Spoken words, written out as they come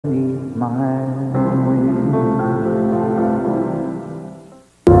beneath my wings.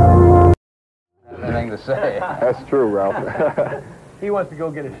 Anything to say? That's true, Ralph. He wants to go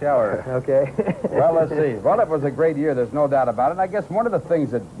get a shower. Okay. Well, let's see. Well, it was a great year. There's no doubt about it. And I guess one of the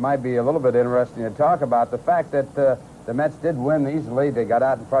things that might be a little bit interesting to talk about, the fact that the Mets did win easily. They got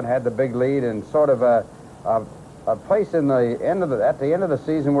out in front, had the big lead, and sort of a place in the end of at the end of the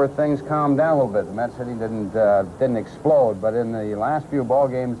season where things calmed down a little bit. The Mets hitting didn't explode, but in the last few ball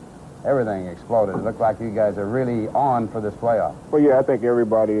games, everything exploded. It looked like you guys are really on for this playoff. Well, yeah, I think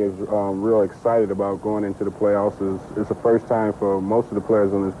everybody is real excited about going into the playoffs. It's the first time for most of the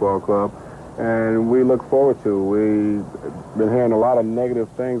players on this ball club, and we look forward to. We've been hearing a lot of negative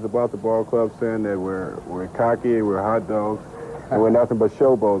things about the ball club, saying that we're cocky, we're hot dogs, and we're nothing but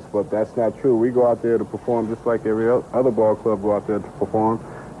showboats, but that's not true. We go out there to perform just like every other ball club go out there to perform,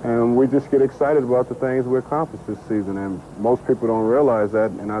 and we just get excited about the things we accomplished this season, and most people don't realize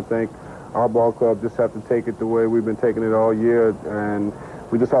that, and I think our ball club just have to take it the way we've been taking it all year, and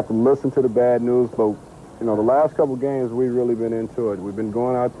we just have to listen to the bad news. But, you know, the last couple games, we've really been into it. We've been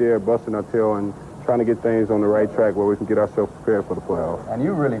going out there, busting our tail, and trying to get things on the right track where we can get ourselves prepared for the playoffs. And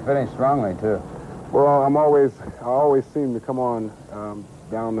you really finished strongly, too. Well, I always seem to come on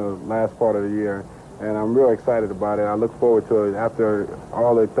down the last part of the year, and I'm real excited about it. I look forward to it after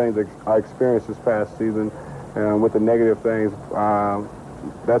all the things that I experienced this past season, and with the negative things.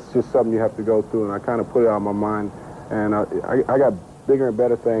 That's just something you have to go through, and I kind of put it out of my mind. And I got bigger and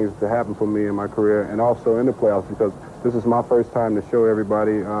better things to happen for me in my career, and also in the playoffs, because this is my first time to show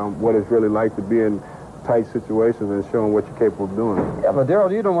everybody what it's really like to be in tight situations and showing what you're capable of doing. Yeah, but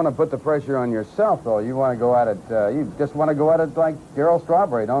Darryl, you don't want to put the pressure on yourself, though. You want to go at it. You just want to go at it like Darryl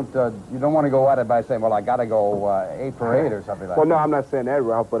Strawberry. You don't want to go at it by saying, "Well, I got to go 8 for 8" or something like that. Well, no, I'm not saying that,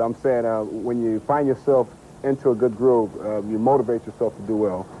 Ralph. But I'm saying when you find yourself into a good groove, you motivate yourself to do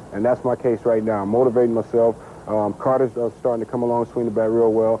well, and that's my case right now. I'm motivating myself. Carter's starting to come along, swing the bat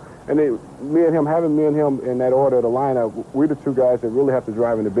real well, and having me and him in that order of the lineup, we're the two guys that really have to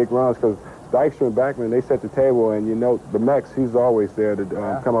drive in the big runs, because Dykstra and Backman, they set the table, and you know the Mex, he's always there to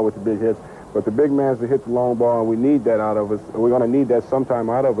come out with the big hits, but the big man's to hit the long ball, and we need that out of us. We're going to need that sometime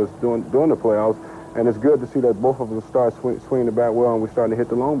out of us during the playoffs, and it's good to see that both of us start swinging the bat well, and we're starting to hit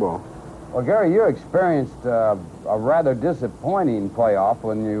the long ball. Well, Gary, you experienced a rather disappointing playoff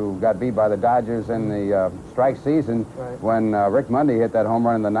when you got beat by the Dodgers in the strike season, right, when Rick Mundy hit that home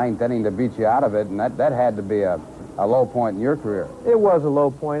run in the 9th inning to beat you out of it, and that had to be a low point in your career. It was a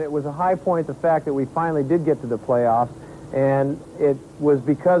low point. It was a high point, the fact that we finally did get to the playoffs, and it was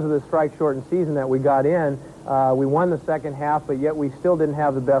because of the strike-shortened season that we got in. We won the second half, but yet we still didn't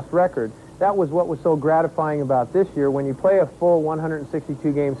have the best record. That was what was so gratifying about this year. When you play a full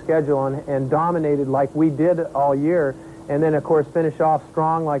 162-game schedule and dominated like we did all year, and then, of course, finish off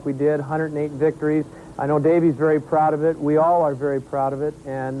strong like we did, 108 victories. I know Davey's very proud of it. We all are very proud of it.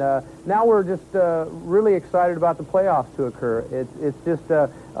 And now we're just really excited about the playoffs to occur. It's just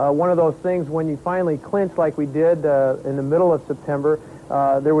one of those things when you finally clinch like we did in the middle of September.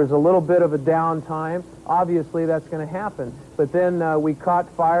 There was a little bit of a downtime. Obviously, that's going to happen. But then we caught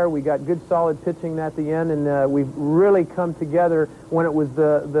fire. We got good, solid pitching at the end, and we've really come together when it was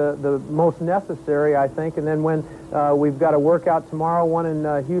the most necessary, I think. And then when we've got a workout tomorrow, one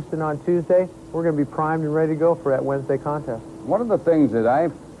in Houston on Tuesday, we're going to be primed and ready to go for that Wednesday contest. One of the things that I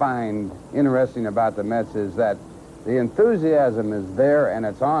find interesting about the Mets is that the enthusiasm is there, and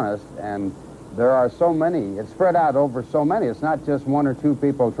it's honest, and there are so many. It's spread out over so many. It's not just 1 or 2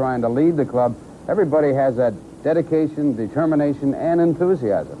 people trying to lead the club. Everybody has that dedication, determination, and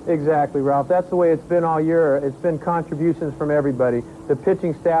enthusiasm. Exactly, Ralph. That's the way it's been all year. It's been contributions from everybody. The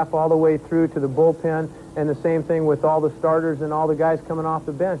pitching staff all the way through to the bullpen, and the same thing with all the starters and all the guys coming off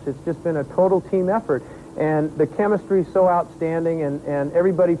the bench. It's just been a total team effort. And the chemistry is so outstanding, and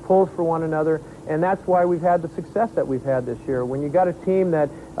everybody pulls for one another, and that's why we've had the success that we've had this year. When you got a team that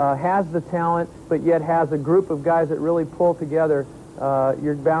has the talent, but yet has a group of guys that really pull together,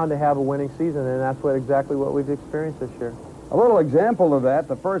 you're bound to have a winning season, and that's exactly what we've experienced this year. A little example of that,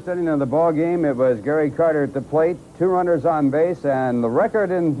 the first inning of the ball game, it was Gary Carter at the plate, 2 runners on base, and the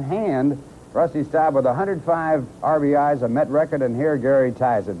record in hand, Rusty Staub with 105 RBIs, a Met record, and here Gary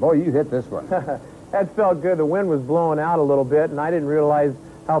ties it. Boy, you hit this one. That felt good. The wind was blowing out a little bit, and I didn't realize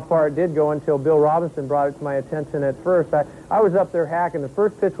how far it did go until Bill Robinson brought it to my attention at first. I was up there hacking. The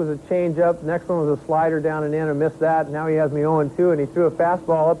first pitch was a changeup. The next one was a slider down and in. I missed that. Now he has me 0-2, and he threw a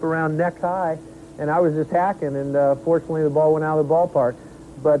fastball up around neck high, and I was just hacking, and fortunately the ball went out of the ballpark.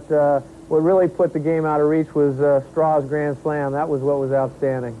 But what really put the game out of reach was Straw's grand slam. That was what was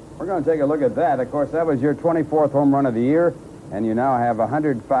outstanding. We're going to take a look at that. Of course, that was your 24th home run of the year. and you now have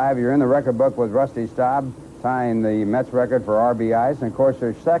 105. You're in the record book with Rusty Staub, tying the Mets record for RBIs, and of course,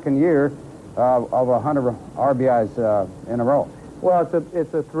 your second year of 100 RBIs in a row. Well,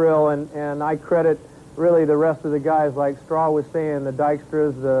 it's a thrill, and I credit really the rest of the guys, like Straw was saying, the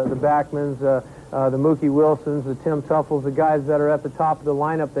Dykstras, the Backmans, the Mookie Wilsons, the Tim Tuffles, the guys that are at the top of the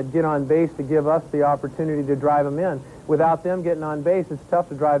lineup that get on base to give us the opportunity to drive them in. Without them getting on base, it's tough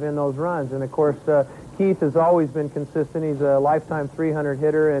to drive in those runs. And of course, Keith has always been consistent. He's a lifetime 300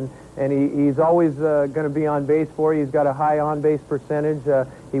 hitter, and he's always going to be on base for you. He's got a high on-base percentage.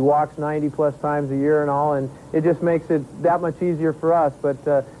 He walks 90-plus times a year and all, and it just makes it that much easier for us. But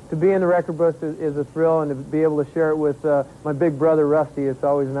to be in the record book is a thrill, and to be able to share it with my big brother, Rusty, it's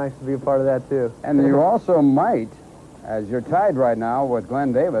always nice to be a part of that, too. And you also might, as you're tied right now with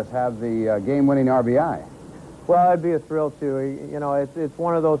Glenn Davis, have the game-winning RBI. Well, that'd be a thrill, too. You know, it's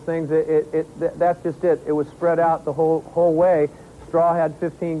one of those things, that's just it. It was spread out the whole way. Straw had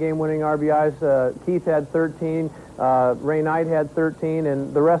 15 game-winning RBIs. Keith had 13. Ray Knight had 13,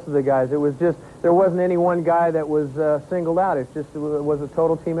 and the rest of the guys. It was just, there wasn't any one guy that was singled out. It was a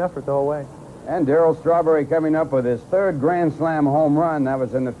total team effort the whole way. And Darryl Strawberry coming up with his third Grand Slam home run. That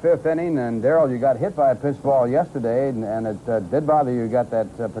was in the 5th inning. And Darryl, you got hit by a pitch ball yesterday, and it did bother you. You got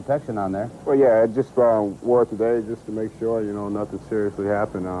that protection on there. Well, yeah, it just wore today just to make sure, you know, nothing seriously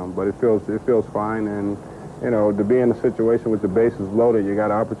happened. But it feels fine. And, you know, to be in a situation with the bases loaded, you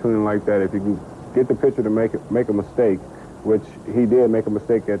got an opportunity like that. If you can get the pitcher to make a mistake, which he did make a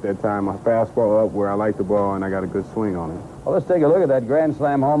mistake at that time, a fastball up where I like the ball, and I got a good swing on it. Well, let's take a look at that Grand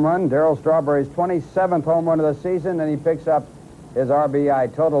Slam home run. Darryl Strawberry's 27th home run of the season, and he picks up his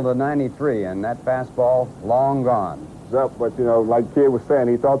RBI total to 93, and that fastball long gone. It's up, but, you know, like Kid was saying,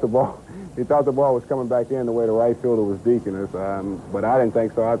 he thought the ball was coming back in the way the right fielder was deking us, but I didn't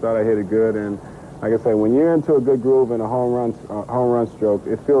think so. I thought I hit it good, and like I say, when you're into a good groove and a home run stroke,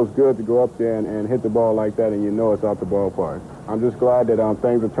 it feels good to go up there and hit the ball like that, and you know it's out the ballpark. I'm just glad that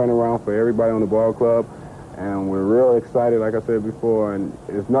things are turning around for everybody on the ball club, and we're real excited, like I said before, and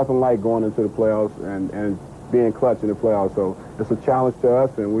it's nothing like going into the playoffs and being clutch in the playoffs. So it's a challenge to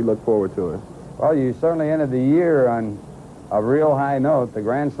us, and we look forward to it. Well, you certainly ended the year on a real high note. The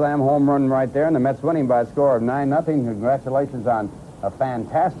Grand Slam home run right there, and the Mets winning by a score of 9-0. Congratulations on a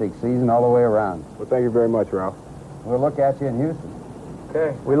fantastic season all the way around. Well, thank you very much, Ralph. We'll look at you in Houston.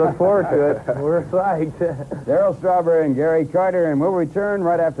 Okay. We look forward to it. We're psyched. Darryl Strawberry and Gary Carter, and we'll return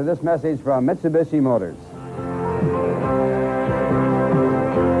right after this message from Mitsubishi Motors.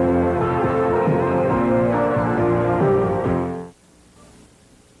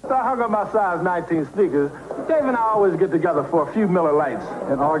 So I hung up my size 19 sneakers. Dave and I always get together for a few Miller Lights.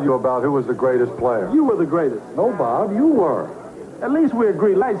 And argue about who was the greatest player. You were the greatest. No, Bob, you were. At least we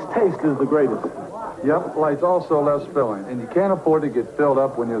agree Lights' taste is the greatest. Yep, Light's also less filling. And you can't afford to get filled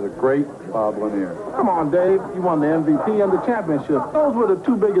up when you're the great Bob Lanier. Come on, Dave. You won the MVP and the championship. Those were the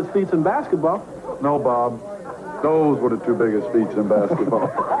two biggest feats in basketball. No, Bob. Those were the two biggest feats in basketball.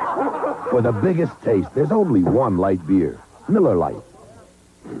 For the biggest taste, there's only one light beer. Miller Lite.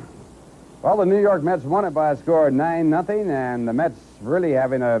 Well, the New York Mets won it by a score of 9-0, and the Mets really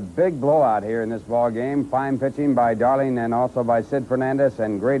having a big blowout here in this ball game. Fine pitching by Darling and also by Sid Fernandez,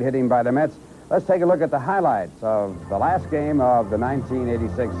 and great hitting by the Mets. Let's take a look at the highlights of the last game of the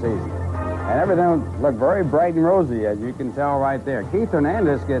 1986 season. And everything looked very bright and rosy, as you can tell right there. Keith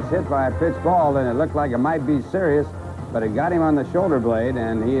Hernandez gets hit by a pitch ball, and it looked like it might be serious, but it got him on the shoulder blade,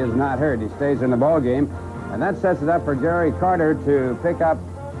 and he is not hurt. He stays in the ball game, and that sets it up for Gary Carter to pick up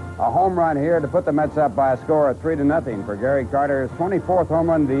a home run here to put the Mets up by a score of 3-0 for Gary Carter's 24th home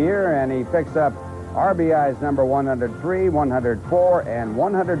run of the year, and he picks up RBIs number 103, 104, and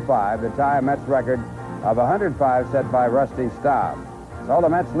 105 to tie a Mets record of 105 set by Rusty Staub. So the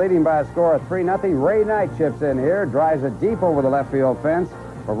Mets leading by a score of 3-0. Ray Knight chips in here, drives it deep over the left field fence.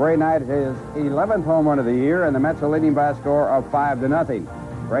 For Ray Knight, his 11th home run of the year, and the Mets are leading by a score of 5-0.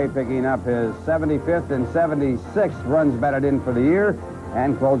 Ray picking up his 75th and 76th runs batted in for the year,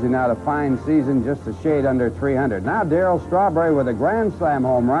 and closing out a fine season just a shade under 300. Now Darryl Strawberry with a Grand Slam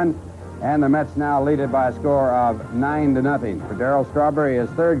home run, and the Mets now lead it by a score of 9-0. For Darryl Strawberry, his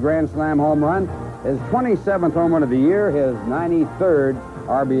third Grand Slam home run, his 27th home run of the year, his 93rd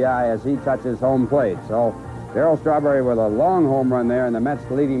RBI as he touches home plate. So Darryl Strawberry with a long home run there, and the Mets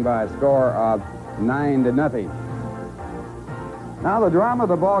leading by a score of 9-0. Now the drama of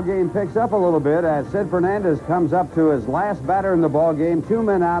the ball game picks up a little bit as Sid Fernandez comes up to his last batter in the ball game, 2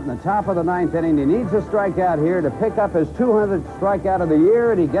 men out in the top of the 9th inning. He needs a strikeout here to pick up his 200th strikeout of the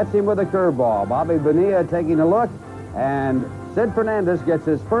year, and he gets him with a curveball. Bobby Bonilla taking a look, and Sid Fernandez gets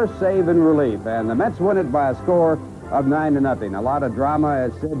his first save in relief, and the Mets win it by a score of 9-0. A lot of drama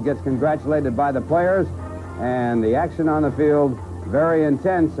as Sid gets congratulated by the players, and the action on the field very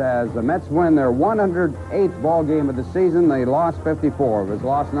intense as the Mets win their 108th ball game of the season. They lost 54. It was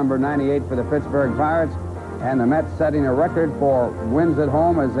loss number 98 for the Pittsburgh Pirates, and the Mets setting a record for wins at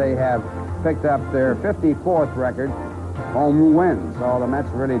home as they have picked up their 54th record home wins. So the Mets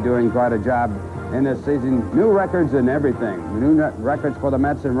really doing quite a job in this season. New records in everything. New records for the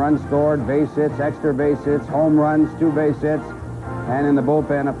Mets in runs scored, base hits, extra base hits, home runs, 2 base hits, and in the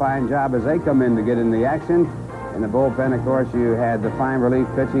bullpen a fine job as they come in to get in the action. In the bullpen, of course, you had the fine relief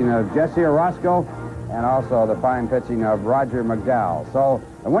pitching of Jesse Orozco and also the fine pitching of Roger McDowell. So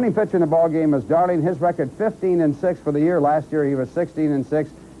the winning pitcher in the ball game was Darling. His record 15-6 for the year. Last year he was 16-6.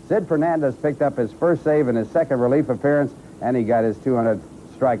 Sid Fernandez picked up his first save in his second relief appearance, and he got his 200th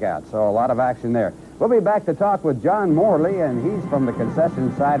strikeout. So a lot of action there. We'll be back to talk with John Morley, and he's from the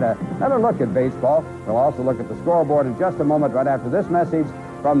concession side. Another look at baseball. We'll also look at the scoreboard in just a moment right after this message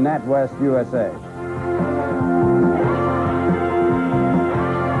from NatWest USA.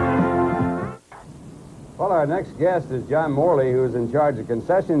 Well, our next guest is John Morley, who's in charge of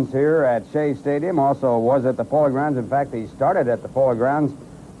concessions here at Shea Stadium. Also was at the Polo Grounds. In fact, he started at the Polo Grounds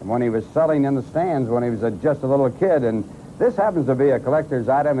when he was selling in the stands when he was just a little kid. And this happens to be a collector's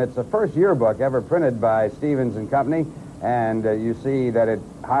item. It's the first yearbook ever printed by Stevens and Company. And you see that it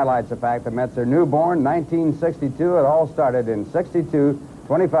highlights the fact the Mets are newborn, 1962. It all started in 62,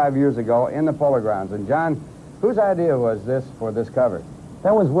 25 years ago, in the Polo Grounds. And John, whose idea was this for this cover?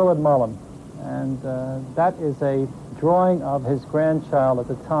 That was Willard Mullen. And that is a drawing of his grandchild at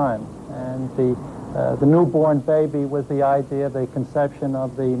the time. And the newborn baby was the idea, the conception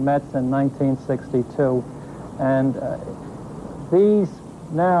of the Mets in 1962. And these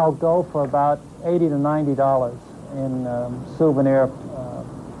now go for about $80 to $90 in souvenir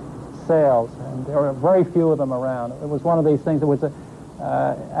sales. And there are very few of them around. It was one of these things that was,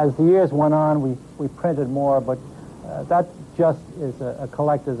 as the years went on, we printed more, but that just is a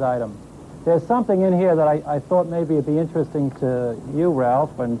collector's item. There's something in here that I thought maybe it'd be interesting to you,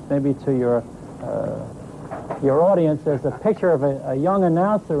 Ralph, and maybe to your audience. There's a picture of a young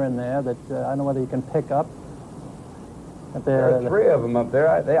announcer in there that I don't know whether you can pick up. There are 3 of them up there.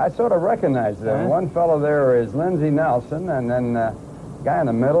 I sort of recognize them. One fellow there is Lindsey Nelson, and then the guy in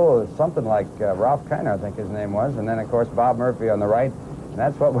the middle is something like Ralph Kiner, I think his name was, and then, of course, Bob Murphy on the right. And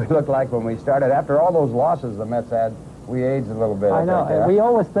that's what we looked like when we started. After all those losses the Mets had, we aged a little bit. I know. Think, yeah? We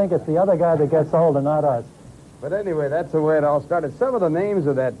always think it's the other guy that gets older, not us. But anyway, that's the way it all started. Some of the names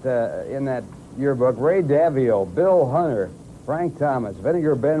of that in that yearbook: Ray Davio, Bill Hunter, Frank Thomas,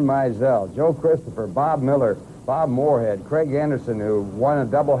 Vinegar Ben Mizell, Joe Christopher, Bob Miller, Bob Moorhead, Craig Anderson, who won a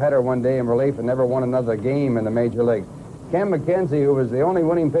doubleheader one day in relief and never won another game in the major league. Ken McKenzie, who was the only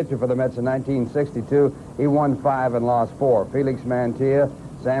winning pitcher for the Mets in 1962, he won 5 and lost 4. Felix Mantilla,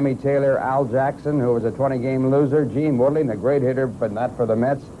 Sammy Taylor, Al Jackson, who was a 20-game loser, Gene Woodley, a great hitter, but not for the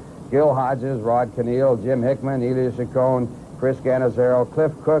Mets, Gil Hodges, Rod Keneal, Jim Hickman, Elias Chacon, Chris Cannizzaro,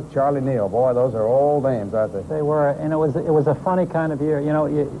 Cliff Cook, Charlie Neal. Boy, those are old names, aren't they? They were, and it was a funny kind of year. You know,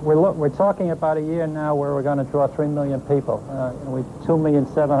 we're talking about a year now where we're going to draw 3 million people.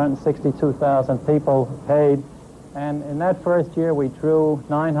 2,762,000 people paid, and in that first year we drew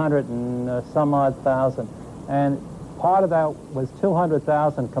 900 and some odd thousand, and part of that was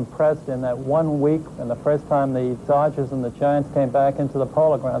 200,000 compressed in that 1 week. And the first time the Dodgers and the Giants came back into the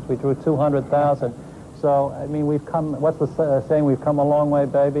Polo Grounds, we drew 200,000. So, I mean, we've come, what's the saying? We've come a long way,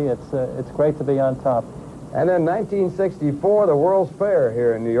 baby. It's great to be on top. And then 1964, the World's Fair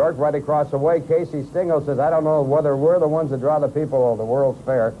here in New York, right across the way. Casey Stingo says, I don't know whether we're the ones that draw the people of the World's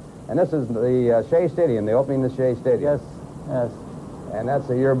Fair. And this is the Shea Stadium, the opening of the Shea Stadium. Yes, yes. And that's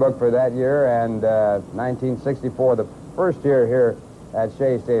the yearbook for that year, and 1964, the first year here at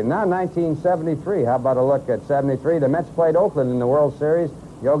Shea Stadium. Now 1973, how about a look at 73? The Mets played Oakland in the World Series.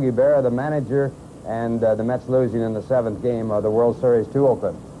 Yogi Berra, the manager, and the Mets losing in the 7th game of the World Series to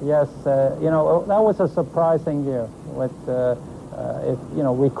Oakland. Yes, you know, that was a surprising year. With,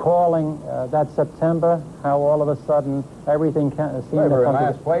 recalling that September, how all of a sudden everything seemed to come in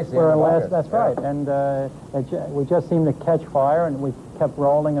last place. We're in last, that's right. And we just seemed to catch fire, and we kept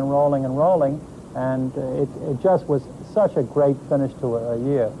rolling and rolling and rolling, and it just was such a great finish to a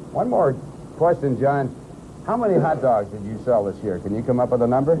year. One more question, John. How many hot dogs did you sell this year? Can you come up with a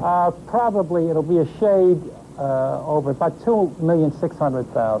number? Probably it'll be a shade over about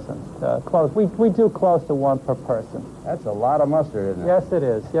 2,600,000. Close. We do close to 1 per person. That's a lot of mustard, isn't it? Yes, it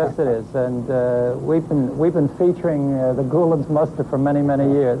is. Yes, it is. And we've been featuring the Gouland's mustard for many,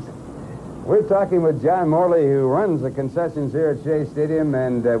 many years. We're talking with John Morley, who runs the concessions here at Shea Stadium,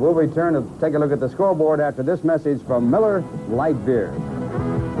 and we'll return to take a look at the scoreboard after this message from Miller Light Beer.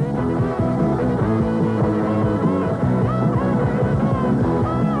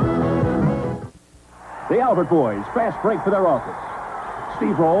 The Albert boys, fast break for their offense.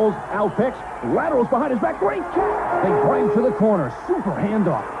 Steve rolls, Al picks, laterals behind his back, great catch. They drive to the corner, super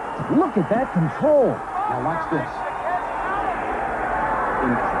handoff. Look at that control. Now watch this.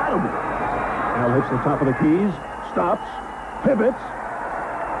 Incredible. Al hits the top of the keys, stops, pivots.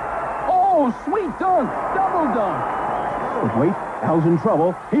 Oh, sweet dunk, double dunk. But wait, Al's in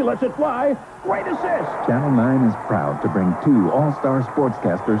trouble. He lets it fly. Great assist. Channel 9 is proud to bring 2 all-star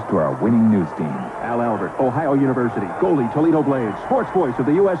sportscasters to our winning news team. Al Albert, Ohio University, goalie, Toledo Blades, sports voice of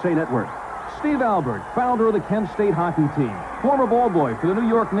the USA Network. Steve Albert, founder of the Kent State hockey team, former ball boy for the New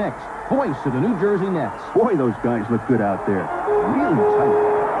York Knicks, voice of the New Jersey Nets. Boy, those guys look good out there. Really tight.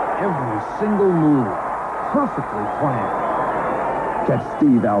 Every single move, perfectly planned. Catch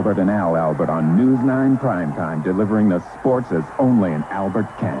Steve Albert and Al Albert on News 9 Primetime, delivering the sports as only an Albert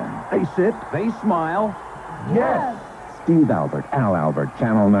can. They sit, they smile. Yes! Steve Albert, Al Albert,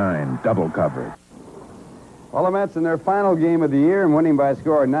 Channel 9, double coverage. Well, the Mets in their final game of the year and winning by a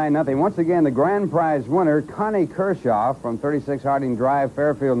score of 9-0. Once again, the grand prize winner, Connie Kershaw from 36 Harding Drive,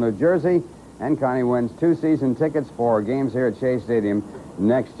 Fairfield, New Jersey. And Connie wins 2 season tickets for games here at Shea Stadium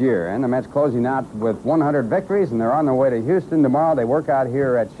next year. And the Mets closing out with 100 victories, and they're on their way to Houston tomorrow. They work out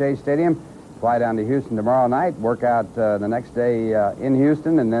here at Shea Stadium, fly down to Houston tomorrow night, work out the next day in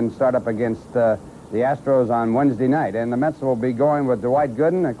Houston, and then start up against the Astros on Wednesday night. And the Mets will be going with Dwight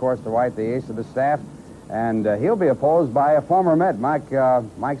Gooden, of course, Dwight, the ace of the staff, and he'll be opposed by a former Met, Mike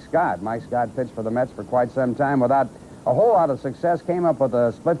Scott. Mike Scott pitched for the Mets for quite some time without a whole lot of success, came up with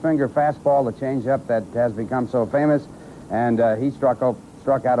a split-finger fastball, the changeup that has become so famous, and he struck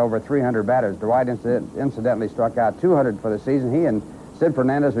out over 300 batters. Dwight incidentally struck out 200 for the season. He and Sid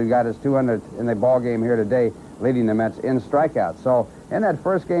Fernandez, who got his 200 in the ball game here today, leading the Mets in strikeouts. So in that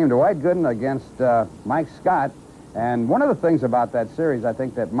first game, Dwight Gooden against Mike Scott. And one of the things about that series, I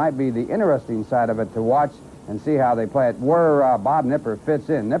think that might be the interesting side of it to watch and see how they play it, where Bob Nipper fits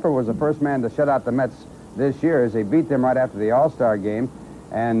in. Nipper was the first man to shut out the Mets this year as he beat them right after the All-Star game.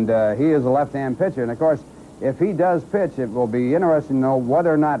 And he is a left-hand pitcher. And, of course, if he does pitch, it will be interesting to know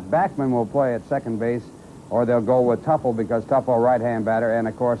whether or not Backman will play at second base or they'll go with Tuffle because Tuffle right-hand batter. And,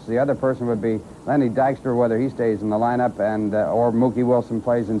 of course, the other person would be Lenny Dykstra, whether he stays in the lineup, and or Mookie Wilson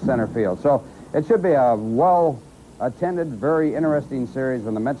plays in center field. So it should be a well-attended, very interesting series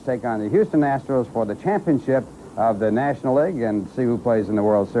when the Mets take on the Houston Astros for the championship of the National League and see who plays in the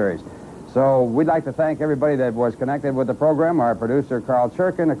World Series. So we'd like to thank everybody that was connected with the program, our producer, Carl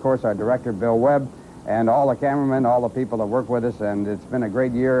Churkin, of course, our director, Bill Webb, and all the cameramen, all the people that work with us, and it's been a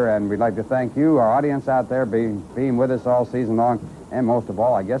great year, and we'd like to thank you, our audience out there, being with us all season long, and most of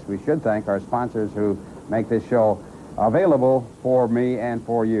all, I guess we should thank our sponsors who make this show available for me and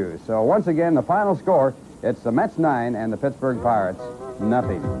for you. So once again, the final score, it's the Mets 9 and the Pittsburgh Pirates 0.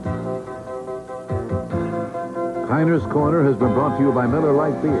 Heiner's Corner has been brought to you by Miller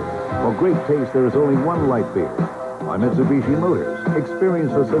Light Beer. For great taste, there is only one light beer. By Mitsubishi Motors.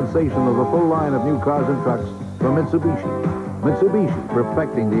 Experience the sensation of the full line of new cars and trucks from Mitsubishi. Mitsubishi,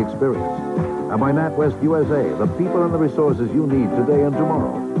 perfecting the experience. And by NatWest USA, the people and the resources you need today and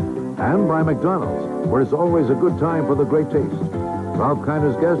tomorrow. And by McDonald's, where it's always a good time for the great taste. Ralph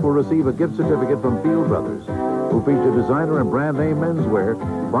Kiner's guests will receive a gift certificate from Field Brothers, who feature designer and brand name menswear,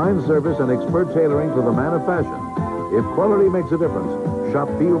 fine service, and expert tailoring to the man of fashion. If quality makes a difference, shop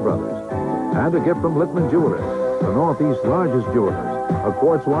Field Brothers. And a gift from Littman Jewelers, the Northeast's largest jewelers. A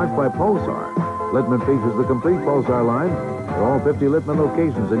quartz watch by Pulsar. Littman features the complete Pulsar line at all 50 Littman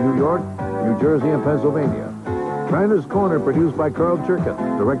locations in New York, New Jersey, and Pennsylvania. Heiner's Corner, produced by Carl Churkin,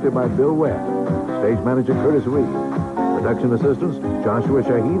 directed by Bill Webb. Stage manager Curtis Reed. Production assistants Joshua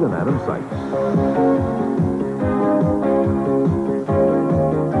Shahid and Adam Sykes.